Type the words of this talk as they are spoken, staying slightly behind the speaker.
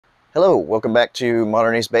Hello, welcome back to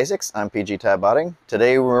Modern Arnis Basics. I'm PG Thai Botting.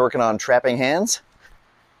 Today we're working on trapping hands,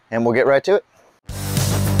 and we'll get right to it.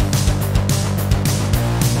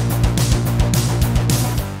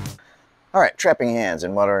 Alright, trapping hands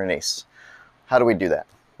in Modern Arnis. How do we do that?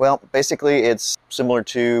 Well, basically it's similar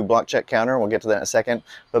to block check counter, we'll get to that in a second,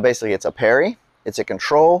 but basically it's a parry, it's a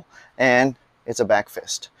control, and it's a back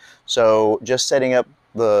fist. So just setting up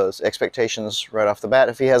the expectations right off the bat.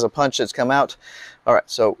 If he has a punch that's come out, all right,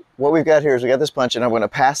 so what we've got here is we got this punch and I'm going to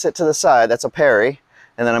pass it to the side, that's a parry,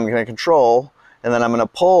 and then I'm going to control, and then I'm going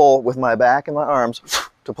to pull with my back and my arms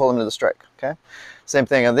to pull him to the strike, okay? Same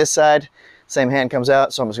thing on this side, same hand comes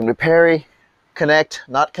out, so I'm just going to parry, connect,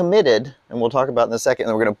 not committed, and we'll talk about in a second, and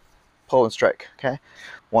then we're going to pull and strike, okay?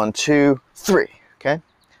 1, 2, 3, okay?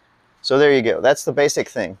 So there you go, that's the basic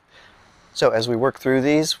thing. So as we work through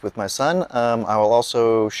these with my son, I will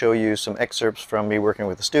also show you some excerpts from me working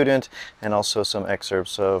with a student and also some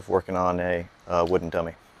excerpts of working on a wooden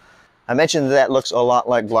dummy. I mentioned that looks a lot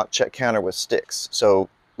like block check counter with sticks, so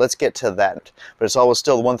let's get to that. But it's always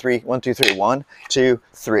still 1, 3, 1, 2, 3, 1, 2,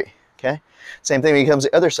 3, okay? Same thing when it comes to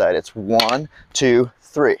the other side, it's 1, 2,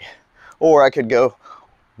 3. Or I could go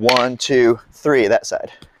 1, 2, 3 that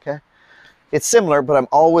side. It's similar, but I'm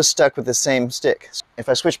always stuck with the same stick. If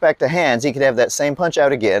I switch back to hands, he could have that same punch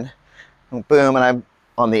out again, boom, and I'm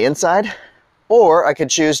on the inside. Or I could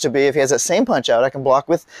choose to be, if he has that same punch out, I can block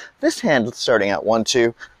with this hand starting out, 1,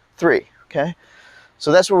 2, 3, okay?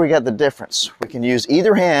 So that's where we got the difference. We can use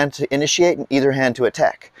either hand to initiate and either hand to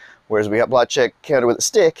attack. Whereas we got block check counter with a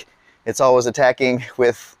stick, it's always attacking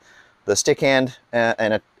with the stick hand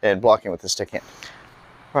and blocking with the stick hand.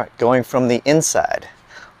 All right, going from the inside.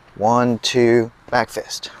 1, 2, back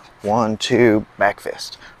fist. 1, 2, back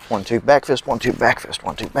fist. 1, 2, back fist. 1, 2, back fist.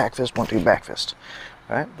 1, 2, back fist. 1, 2, back fist.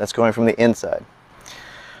 All right, that's going from the inside.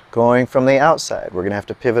 Going from the outside, we're going to have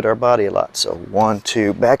to pivot our body a lot. So 1,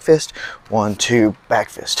 2, back fist. 1, 2, back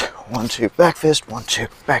fist. 1, 2, back fist. 1, 2,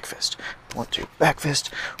 back fist. 1, 2, back fist.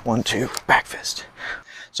 1, 2, back fist.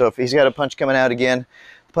 So if he's got a punch coming out again,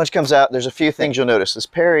 the punch comes out, there's a few things you'll notice. This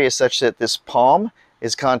parry is such that this palm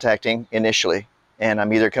is contacting initially. And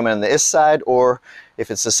I'm either coming on this side, or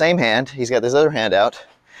if it's the same hand, he's got this other hand out,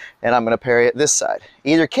 and I'm going to parry it this side.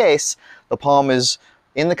 Either case, the palm is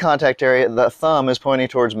in the contact area, the thumb is pointing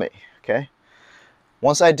towards me, okay?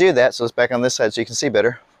 Once I do that, so it's back on this side so you can see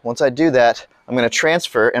better. Once I do that, I'm going to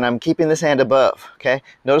transfer, and I'm keeping this hand above, okay?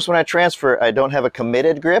 Notice when I transfer, I don't have a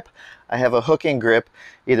committed grip, I have a hooking grip,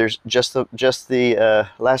 either just the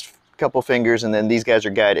last couple fingers, and then these guys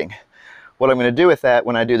are guiding. What I'm going to do with that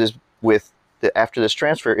when I do this after this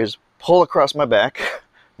transfer is pull across my back,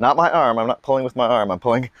 not my arm. I'm not pulling with my arm. I'm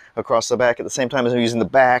pulling across the back at the same time as I'm using the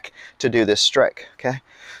back to do this strike, okay?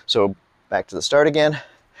 So back to the start again.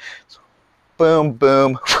 Boom,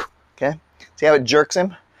 boom, okay? See how it jerks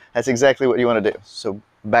him? That's exactly what you want to do. So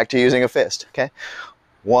back to using a fist, okay?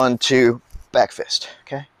 1, 2, back fist,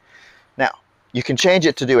 okay? Now, you can change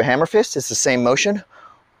it to do a hammer fist. It's the same motion.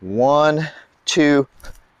 1, 2,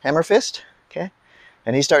 hammer fist, okay?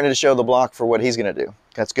 And he's starting to show the block for what he's going to do.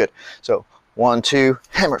 That's good. So 1, 2,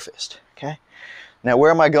 hammer fist. Okay. Now where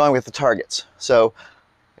am I going with the targets? So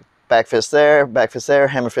back fist there,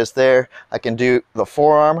 hammer fist there. I can do the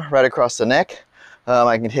forearm right across the neck.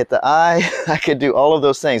 I can hit the eye. I could do all of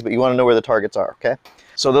those things, but you want to know where the targets are. Okay.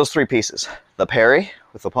 So those three pieces: the parry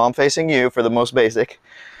with the palm facing you for the most basic,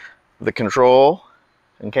 the control,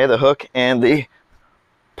 okay, the hook, and the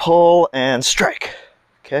pull and strike.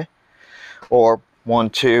 Okay. Or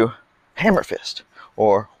 1, 2, hammer fist,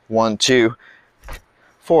 or 1, 2,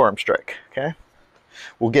 forearm strike, okay?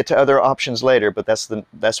 We'll get to other options later, but that's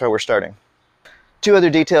how we're starting. Two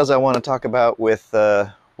other details I want to talk about with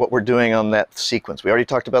what we're doing on that sequence. We already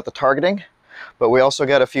talked about the targeting, but we also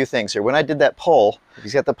got a few things here. When I did that pull,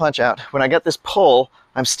 he's got the punch out. When I got this pull,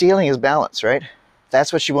 I'm stealing his balance, right?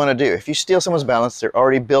 That's what you want to do. If you steal someone's balance, they're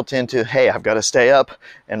already built into, hey, I've got to stay up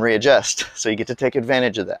and readjust. So you get to take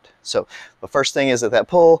advantage of that. So the first thing is that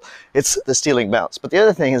pull, it's the stealing balance. But the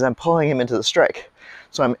other thing is I'm pulling him into the strike.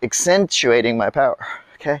 So I'm accentuating my power,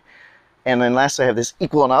 okay? And then lastly, I have this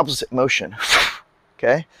equal and opposite motion,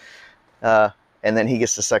 okay? And then he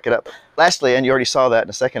gets to suck it up. Lastly, and you already saw that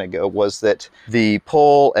a second ago, was that the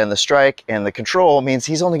pull and the strike and the control means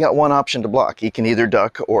he's only got one option to block. He can either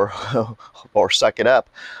duck or suck it up.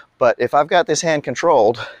 But if I've got this hand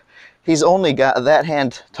controlled, he's only got that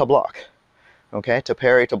hand to block, okay? To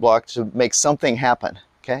parry, to block, to make something happen,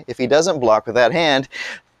 okay? If he doesn't block with that hand,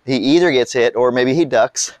 he either gets hit or maybe he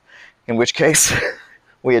ducks, in which case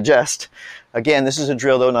we adjust. Again, this is a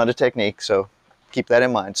drill though, not a technique, so keep that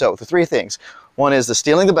in mind. So the three things: One is the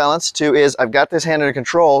stealing the balance. Two is I've got this hand under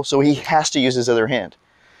control, so he has to use his other hand.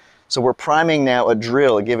 So we're priming now a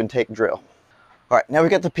drill, a give and take drill. All right, now we've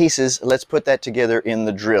got the pieces. Let's put that together in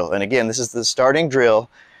the drill. And again, this is the starting drill.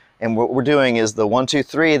 And what we're doing is the 1, 2,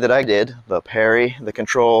 3 that I did, the parry, the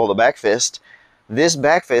control, the back fist. This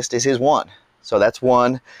back fist is his 1. So that's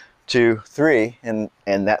 1, 2, 3, and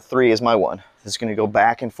that 3 is my 1. It's going to go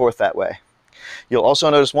back and forth that way. You'll also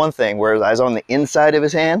notice one thing, whereas I was on the inside of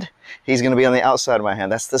his hand, he's going to be on the outside of my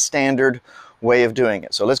hand. That's the standard way of doing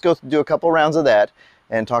it. So let's go do a couple rounds of that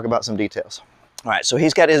and talk about some details. All right, so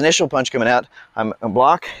he's got his initial punch coming out. I'm a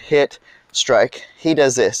block, hit, strike. He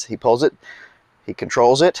does this. He pulls it, he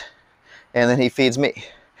controls it, and then he feeds me.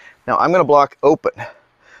 Now I'm going to block open.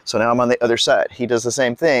 So now I'm on the other side. He does the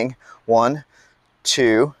same thing. 1,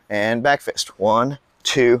 2, and back fist. 1,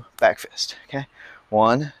 2, back fist. Okay,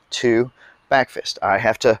 1, 2, back fist. I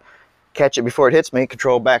have to catch it before it hits me,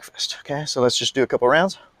 control back fist. Okay, so let's just do a couple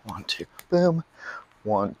rounds. 1, 2, boom.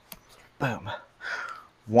 1, boom.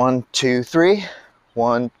 1, 2, 3.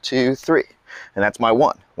 1, 2, 3. And that's my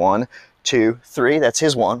 1. 1, 2, 3. That's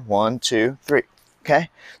his 1. 1, 2, 3. Okay,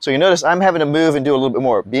 so you notice I'm having to move and do a little bit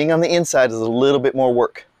more. Being on the inside is a little bit more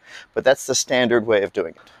work, but that's the standard way of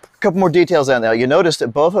doing it. A couple more details on that. You notice that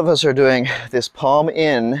both of us are doing this palm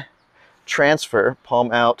in, transfer,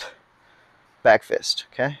 palm out, back fist.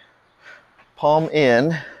 Okay, palm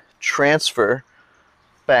in, transfer,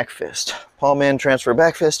 back fist. Palm in, transfer,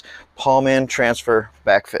 back fist. Palm in, transfer,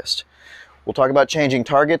 back fist. We'll talk about changing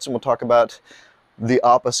targets, and we'll talk about the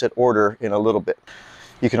opposite order in a little bit.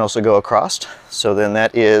 You can also go across. So then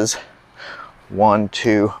that is 1,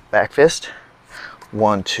 2, back fist.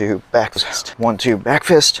 1, 2, back fist. 1, 2, back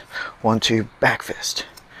fist. 1, 2, back fist.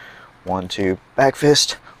 1, 2, back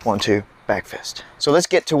fist. 1, 2, back fist. So let's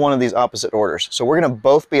get to one of these opposite orders. So we're going to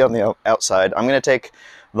both be on the outside. I'm going to take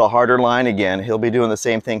the harder line again. He'll be doing the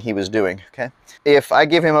same thing he was doing. Okay. If I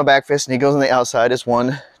give him a back fist and he goes on the outside, it's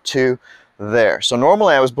 1, 2, there. So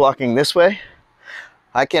normally I was blocking this way.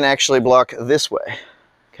 I can actually block this way.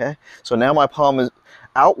 Okay, so now my palm is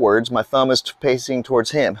outwards, my thumb is facing towards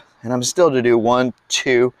him, and I'm still to do 1,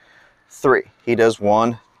 2, 3. He does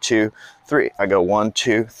 1, 2, 3. I go 1,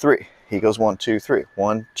 2, 3. He goes 1, 2, 3.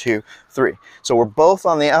 1, 2, 3. So we're both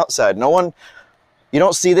on the outside. No one, you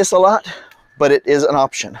don't see this a lot, but it is an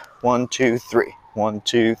option. 1, 2, 3. 1,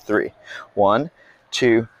 2, 3. 1,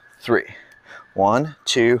 2, 3. 1,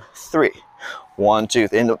 2, 3. 1, 2,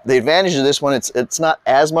 and the advantage of this one, it's not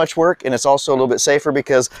as much work, and it's also a little bit safer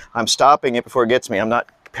because I'm stopping it before it gets me. I'm not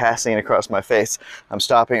passing it across my face. I'm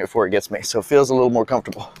stopping it before it gets me, so it feels a little more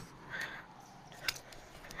comfortable.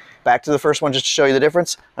 Back to the first one just to show you the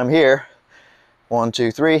difference. I'm here. 1, 2,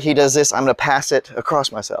 3. He does this. I'm going to pass it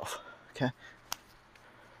across myself. Okay.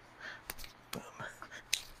 Boom.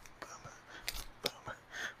 Boom. Boom.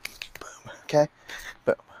 Boom. Okay.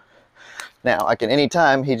 Boom. Now I can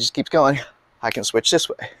anytime he just keeps going, I can switch this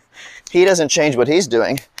way. He doesn't change what he's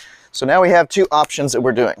doing. So now we have two options that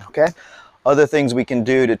we're doing, okay? Other things we can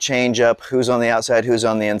do to change up who's on the outside, who's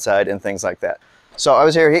on the inside, and things like that. So I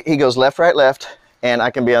was here, he goes left, right, left, and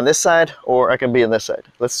I can be on this side or I can be on this side.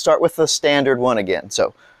 Let's start with the standard one again.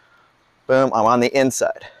 So, boom, I'm on the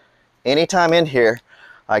inside. Anytime in here,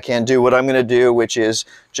 I can do what I'm gonna do, which is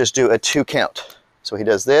just do a 2 count. So he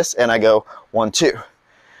does this, and I go 1, 2.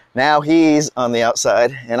 Now he's on the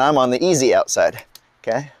outside and I'm on the easy outside.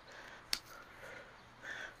 Okay.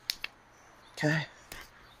 Okay.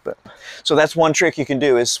 Boom. So that's one trick you can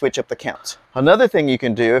do, is switch up the counts. Another thing you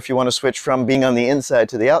can do if you want to switch from being on the inside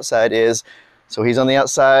to the outside is, so he's on the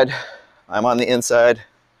outside, I'm on the inside.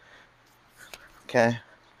 Okay.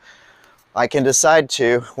 I can decide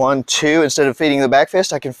to 1, 2, instead of feeding the back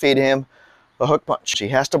fist, I can feed him a hook punch. He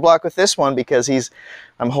has to block with this one because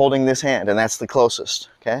I'm holding this hand, and that's the closest.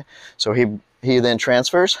 Okay, so he then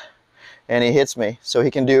transfers and he hits me, so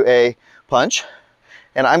he can do a punch,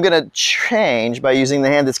 and I'm gonna change by using the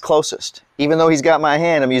hand that's closest. Even though he's got my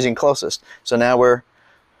hand, I'm using closest. So now we're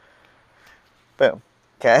boom.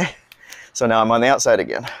 Okay, so now I'm on the outside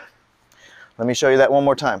again. Let me show you that one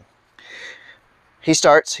more time. He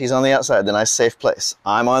starts, he's on the outside, the nice safe place.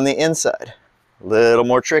 I'm on the inside. A little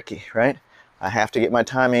more tricky, right? I have to get my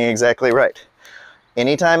timing exactly right.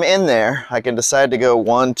 Anytime in there, I can decide to go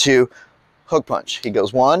 1, 2, hook punch. He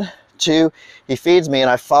goes 1, 2, he feeds me and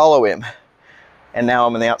I follow him. And now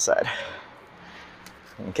I'm on the outside.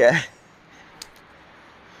 Okay?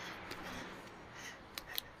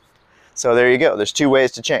 So there you go. There's 2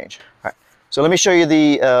 ways to change. All right. So let me show you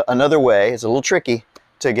the another way. It's a little tricky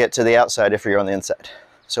to get to the outside if you're on the inside.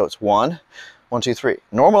 So it's 1, 1, 2, 3.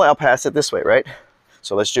 Normally I'll pass it this way, right?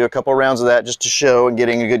 So let's do a couple rounds of that just to show and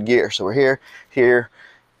getting a good gear. So we're here, here,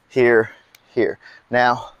 here, here.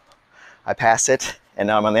 Now I pass it and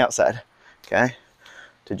now I'm on the outside. Okay.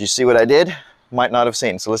 Did you see what I did? Might not have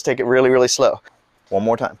seen. So let's take it really, really slow. One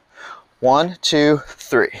more time. 1, 2,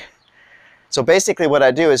 3. So basically what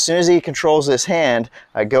I do, as soon as he controls this hand,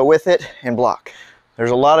 I go with it and block.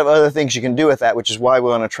 There's a lot of other things you can do with that, which is why we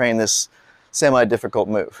want to train this semi-difficult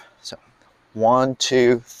move. So 1,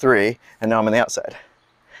 2, 3, and now I'm on the outside.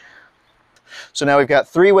 So now we've got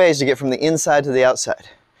 3 ways to get from the inside to the outside.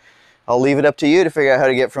 I'll leave it up to you to figure out how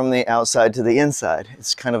to get from the outside to the inside.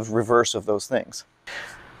 It's kind of reverse of those things.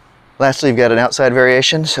 Lastly, you've got an outside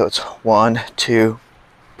variation, so it's 1, 2,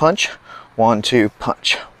 punch, 1, 2,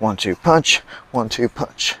 punch, 1, 2, punch, 1, 2,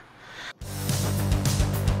 punch.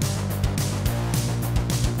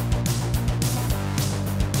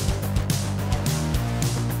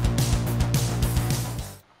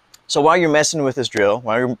 So while you're messing with this drill,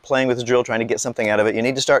 while you're playing with the drill, trying to get something out of it, you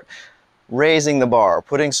need to start raising the bar,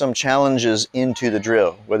 putting some challenges into the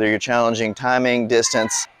drill. Whether you're challenging timing,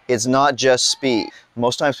 distance, it's not just speed.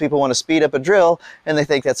 Most times people want to speed up a drill and they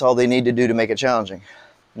think that's all they need to do to make it challenging.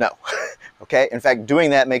 No. Okay? In fact, doing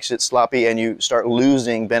that makes it sloppy and you start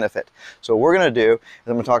losing benefit. So what we're going to do is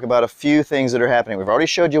I'm going to talk about a few things that are happening. We've already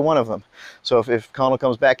showed you one of them. So if Connell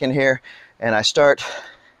comes back in here and I start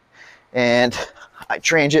and I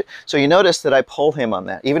change it. So you notice that I pull him on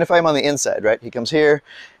that. Even if I'm on the inside, right? He comes here,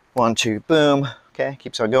 1, 2, boom. Okay,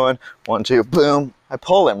 keeps on going. 1, 2, boom. I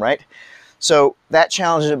pull him, right? So that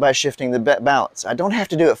challenges it by shifting the balance. I don't have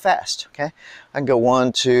to do it fast, okay? I can go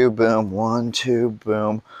 1, 2, boom, 1, 2,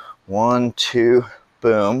 boom, 1, 2,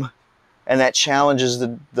 boom. And that challenges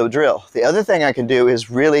the drill. The other thing I can do is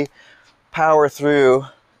really power through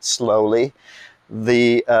slowly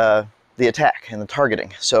the attack and the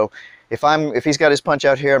targeting. So if he's got his punch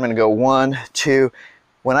out here, I'm gonna go 1, 2.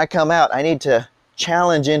 When I come out, I need to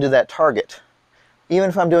challenge into that target. Even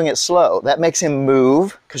if I'm doing it slow, that makes him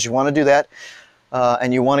move, because you want to do that,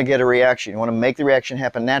 and you want to get a reaction. You want to make the reaction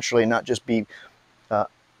happen naturally, not just be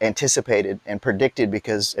anticipated and predicted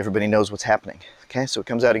because everybody knows what's happening. Okay, so it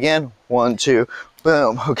comes out again, 1, 2,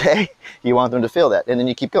 boom, okay? You want them to feel that, and then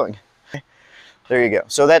you keep going. Okay? There you go.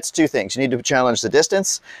 So that's 2 things. You need to challenge the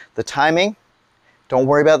distance, the timing. Don't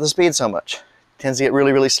worry about the speed so much. It tends to get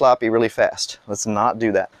really, really sloppy really fast. Let's not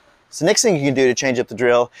do that. So the next thing you can do to change up the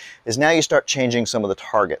drill is now you start changing some of the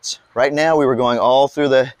targets. Right now we were going all through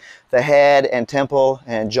the head and temple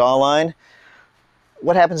and jawline.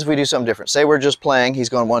 What happens if we do something different? Say we're just playing, he's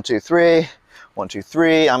going 1, 2, 3, 1, 2,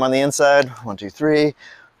 3, I'm on the inside, 1, 2, 3,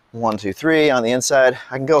 1, 2, 3 on the inside.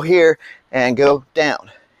 I can go here and go down.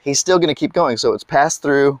 He's still gonna keep going, so it's pass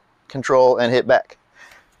through, control, and hit back.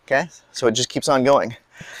 Okay, so it just keeps on going.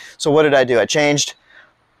 So what did I do? I changed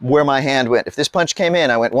where my hand went. If this punch came in,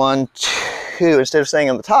 I went 1, 2. Instead of staying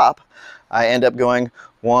on the top, I end up going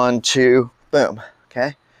 1, 2, boom.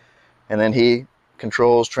 Okay? And then he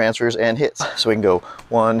controls, transfers, and hits. So we can go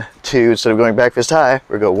 1, 2. Instead of going back fist high,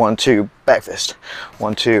 we go 1, 2, back fist.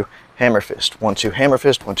 1, 2, hammer fist. 1, 2, hammer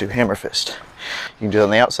fist. 1, 2, hammer fist. You can do it on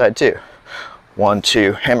the outside too. 1,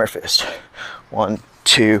 2, hammer fist. 1,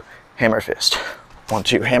 2, hammer fist. 1,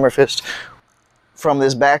 2, hammer fist. From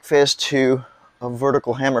this back fist to a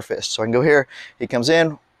vertical hammer fist. So I can go here, he comes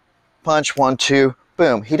in, punch, 1, 2,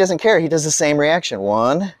 boom. He doesn't care, he does the same reaction.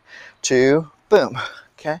 1, 2, boom.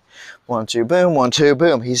 Okay, 1, 2, boom, 1, 2,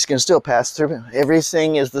 boom. He's gonna still pass through.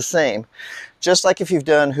 Everything is the same. Just like if you've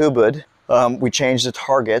done hubud, we change the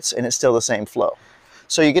targets and it's still the same flow.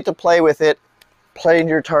 So you get to play with it, play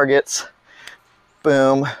your targets,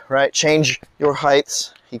 boom, right? Change your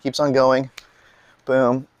heights. He keeps on going,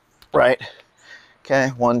 boom, right? Okay,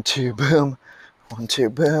 1, 2, boom. 1, 2,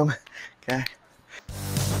 boom. Okay.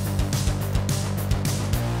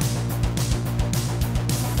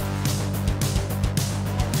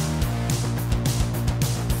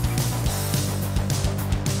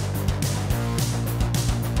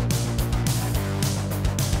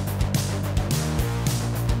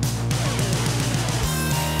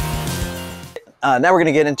 Now we're going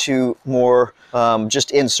to get into more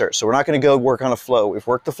just inserts. So we're not going to go work on a flow. We've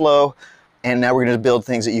worked the flow. And now we're going to build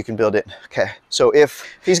things that you can build in. Okay, so if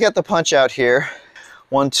he's got the punch out here,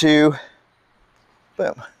 1, 2,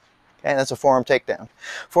 boom. Okay, that's a forearm takedown.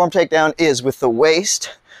 Forearm takedown is with the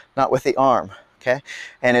waist, not with the arm. Okay,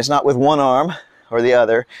 and it's not with one arm or the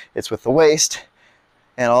other, it's with the waist.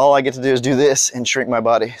 And all I get to do is do this and shrink my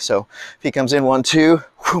body. So if he comes in 1, 2,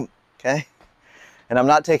 whoom, okay. And I'm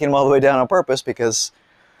not taking him all the way down on purpose because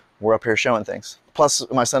we're up here showing things. Plus,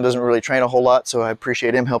 my son doesn't really train a whole lot, so I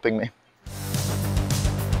appreciate him helping me.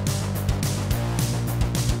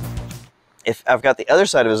 if I've got the other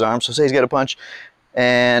side of his arm, so say he's got a punch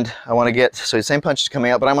and I want to get, so the same punch is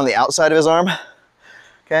coming out, but I'm on the outside of his arm,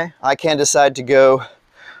 okay, I can decide to go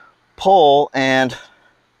pull and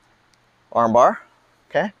arm bar,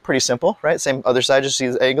 okay, pretty simple, right? Same other side, just see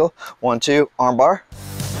the angle, 1, 2, arm bar.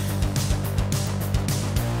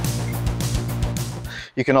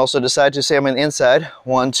 You can also decide to say I'm on the inside,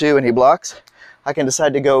 1, 2, and he blocks. I can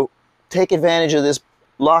decide to go take advantage of this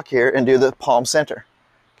lock here and do the palm center,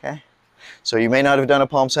 okay? So you may not have done a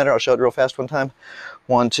palm center. I'll show it real fast one time.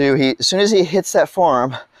 1, 2, as soon as he hits that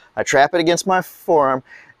forearm, I trap it against my forearm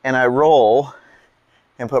and I roll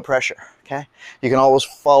and put pressure, okay? You can always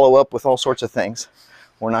follow up with all sorts of things.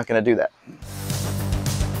 We're not gonna do that.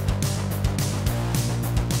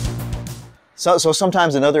 So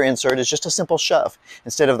sometimes another insert is just a simple shove.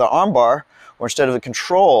 Instead of the arm bar, or instead of the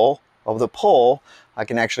control of the pull, I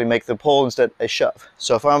can actually make the pull instead a shove.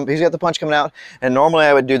 So if he's got the punch coming out, and normally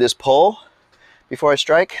I would do this pull before I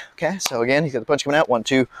strike, okay? So again, he's got the punch coming out, 1,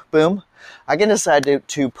 2, boom. I can decide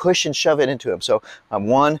to push and shove it into him. So I'm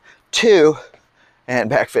 1, 2, and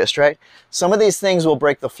back fist, right? Some of these things will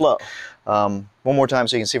break the flow. One more time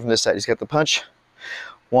so you can see from this side. He's got the punch,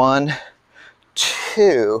 1,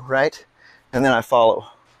 2, right? And then I follow.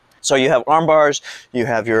 So you have arm bars, you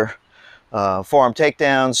have your forearm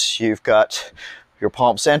takedowns, you've got your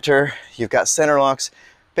palm center, you've got center locks.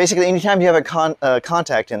 Basically, anytime you have a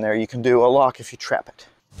contact in there, you can do a lock if you trap it.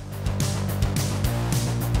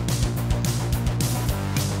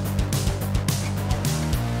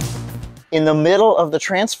 In the middle of the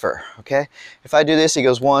transfer, okay? If I do this, he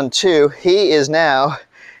goes 1, 2, he is now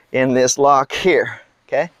in this lock here,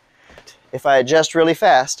 okay? If I adjust really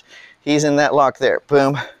fast, he's in that lock there,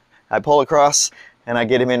 boom. I pull across and I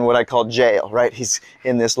get him in what I call jail, right? He's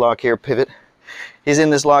in this lock here, pivot. He's in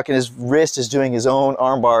this lock and his wrist is doing his own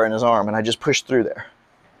arm bar in his arm and I just push through there.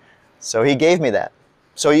 So he gave me that.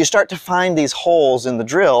 So you start to find these holes in the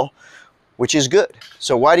drill, which is good.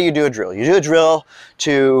 So why do you do a drill? You do a drill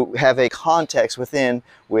to have a context within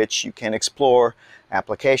which you can explore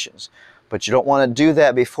applications. But you don't want to do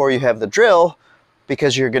that before you have the drill,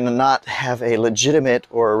 because you're going to not have a legitimate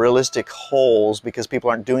or realistic holes because people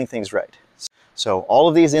aren't doing things right. So all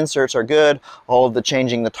of these inserts are good, all of the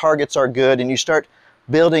changing the targets are good, and you start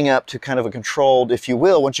building up to kind of a controlled, if you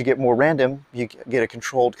will, once you get more random, you get a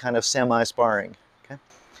controlled kind of semi-sparring. Okay?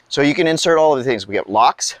 So you can insert all of the things. We got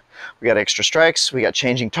locks, we got extra strikes, we got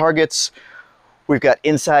changing targets, we've got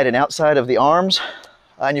inside and outside of the arms,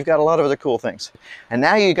 and you've got a lot of other cool things. And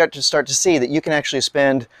now you got to start to see that you can actually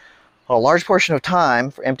spend a large portion of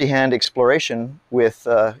time for empty hand exploration with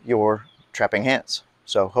your trapping hands.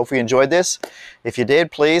 So hopefully you enjoyed this. If you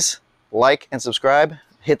did, please like and subscribe,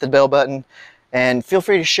 hit the bell button, and feel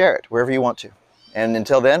free to share it wherever you want to. And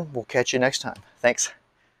until then, we'll catch you next time. Thanks.